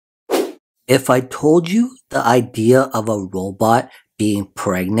If I told you the idea of a robot being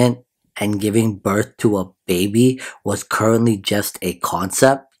pregnant and giving birth to a baby was currently just a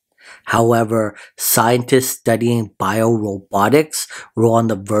concept, however, scientists studying biorobotics were on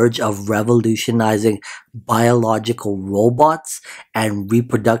the verge of revolutionizing biological robots and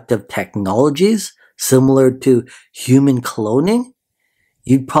reproductive technologies similar to human cloning,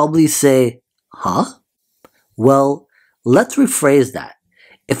 you'd probably say, huh? Well, let's rephrase that.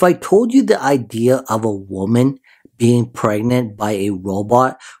 If I told you the idea of a woman being pregnant by a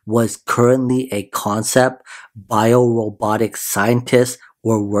robot was currently a concept biorobotic scientists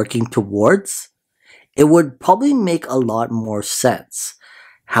were working towards, it would probably make a lot more sense.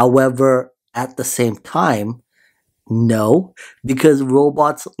 However, at the same time, no, because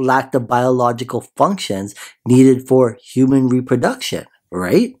robots lack the biological functions needed for human reproduction,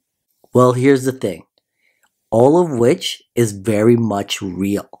 right? Well, here's the thing. All of which is very much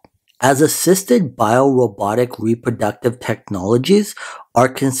real. As assisted biorobotic reproductive technologies are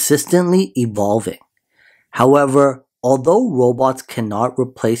consistently evolving. However, although robots cannot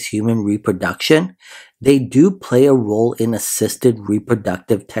replace human reproduction, they do play a role in assisted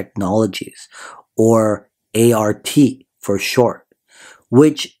reproductive technologies, or ART for short,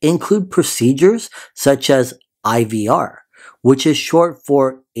 which include procedures such as IVR, which is short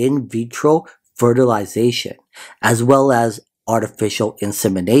for In Vitro Fertilization, as well as artificial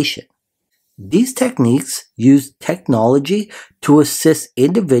insemination. These techniques use technology to assist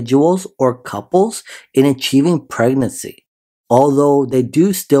individuals or couples in achieving pregnancy, although they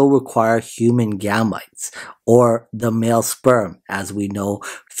do still require human gametes, or the male sperm, as we know,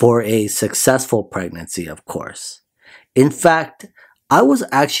 for a successful pregnancy, of course. In fact, I was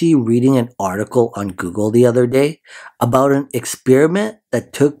actually reading an article on Google the other day about an experiment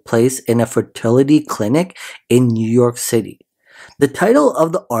that took place in a fertility clinic in New York City. The title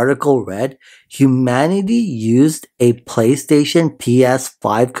of the article read, "Humanity Used a PlayStation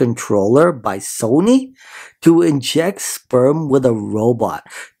PS5 Controller by Sony to inject sperm with a robot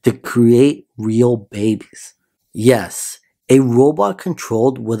to create real babies." Yes, a robot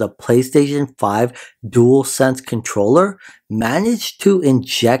controlled with a PlayStation 5 DualSense controller managed to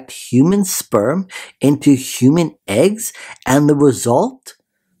inject human sperm into human eggs, and the result?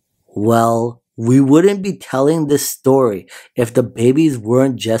 Well, we wouldn't be telling this story if the babies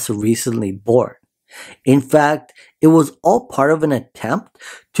weren't just recently born. In fact, it was all part of an attempt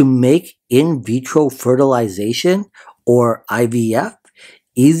to make in vitro fertilization, or IVF,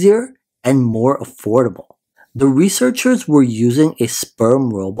 easier and more affordable. The researchers were using a sperm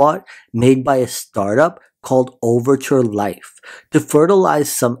robot made by a startup called OvertureLife to fertilize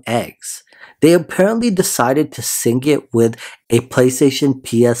some eggs. They apparently decided to sync it with a PlayStation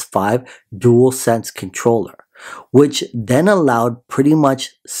PS5 DualSense controller, which then allowed pretty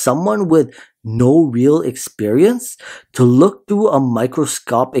much someone with no real experience to look through a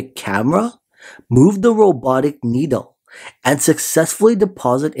microscopic camera, move the robotic needle, and successfully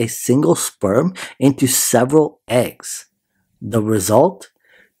deposit a single sperm into several eggs. The result?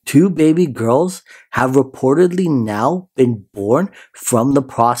 2 baby girls have reportedly now been born from the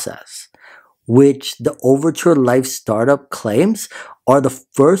process, which the OvertureLife startup claims are the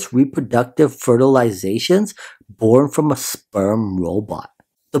first reproductive fertilizations born from a sperm robot.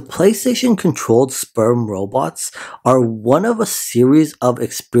 The PlayStation-controlled sperm robots are one of a series of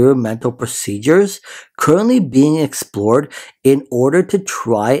experimental procedures currently being explored in order to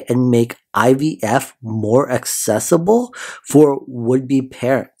try and make IVF more accessible for would-be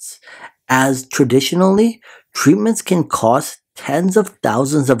parents, as traditionally, treatments can cost tens of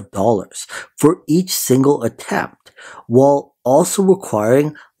thousands of dollars for each single attempt, while also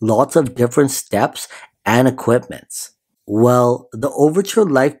requiring lots of different steps and equipments. Well, the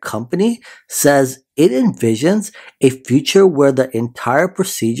OvertureLife company says it envisions a future where the entire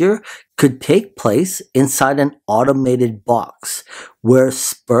procedure could take place inside an automated box where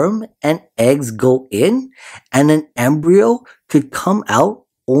sperm and eggs go in and an embryo could come out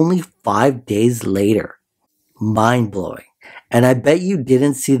only 5 days later. Mind-blowing. And I bet you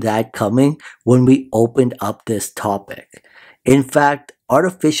didn't see that coming when we opened up this topic. In fact,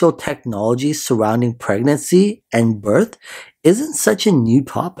 artificial technology surrounding pregnancy and birth isn't such a new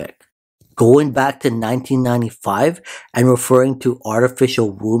topic. Going back to 1995 and referring to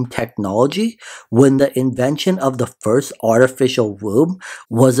artificial womb technology when the invention of the first artificial womb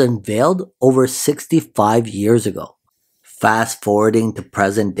was unveiled over 65 years ago. Fast forwarding to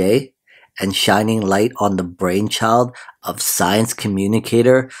present day and shining light on the brainchild of science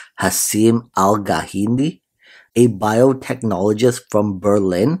communicator Hassim Al-Gahindi, a biotechnologist from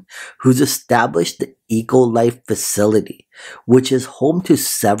Berlin who's established the EctoLife facility, which is home to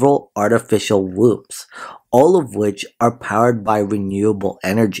several artificial wombs, all of which are powered by renewable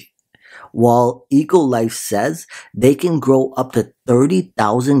energy. While EctoLife says they can grow up to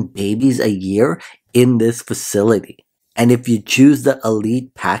 30,000 babies a year in this facility. And if you choose the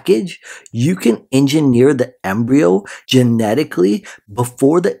elite package, you can engineer the embryo genetically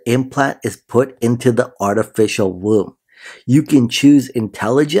before the implant is put into the artificial womb. You can choose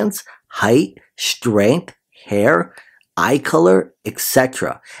intelligence, height, strength, hair, eye color,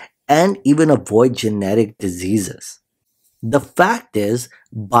 etc., and even avoid genetic diseases. The fact is,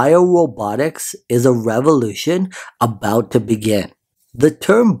 BioRobotics is a revolution about to begin. The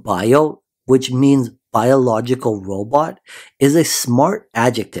term bio, which means biological robot, is a smart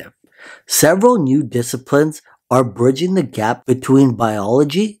adjective. Several new disciplines are bridging the gap between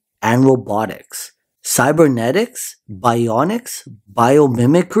biology and robotics. Cybernetics, Bionics,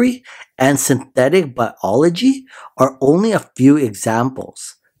 biomimicry, and synthetic biology are only a few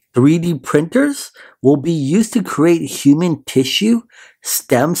examples. 3D printers will be used to create human tissue,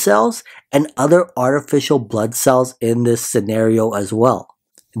 stem cells, and other artificial blood cells in this scenario as well.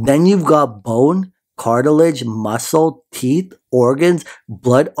 Then you've got bone, cartilage, muscle, teeth, organs,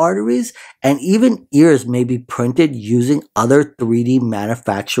 blood arteries, and even ears may be printed using other 3D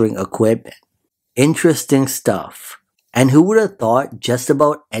manufacturing equipment. Interesting stuff. And who would have thought just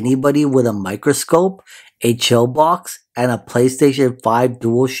about anybody with a microscope, a chill box, and a PlayStation 5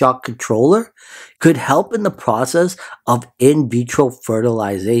 DualShock controller could help in the process of in vitro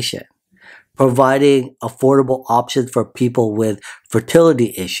fertilization, providing affordable options for people with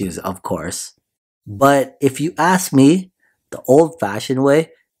fertility issues, of course. But if you ask me, the old-fashioned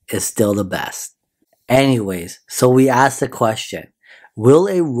way is still the best. Anyways, so we asked the question, will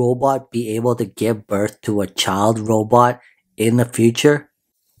a robot be able to give birth to a child robot in the future?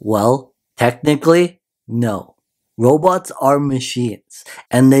 Well, technically, no. Robots are machines,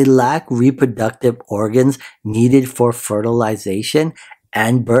 and they lack reproductive organs needed for fertilization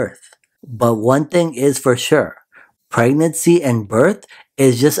and birth. But one thing is for sure, pregnancy and birth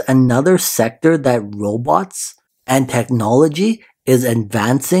is just another sector that robots and technology is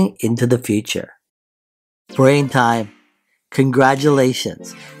advancing into the future. Brain time.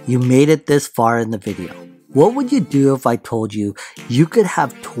 Congratulations, you made it this far in the video. What would you do if I told you you could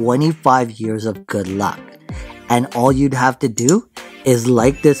have 25 years of good luck? And all you'd have to do is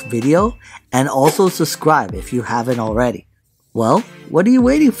like this video and also subscribe if you haven't already. Well, what are you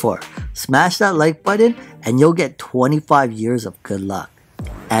waiting for? Smash that like button and you'll get 25 years of good luck.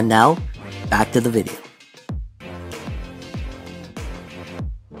 And now, back to the video.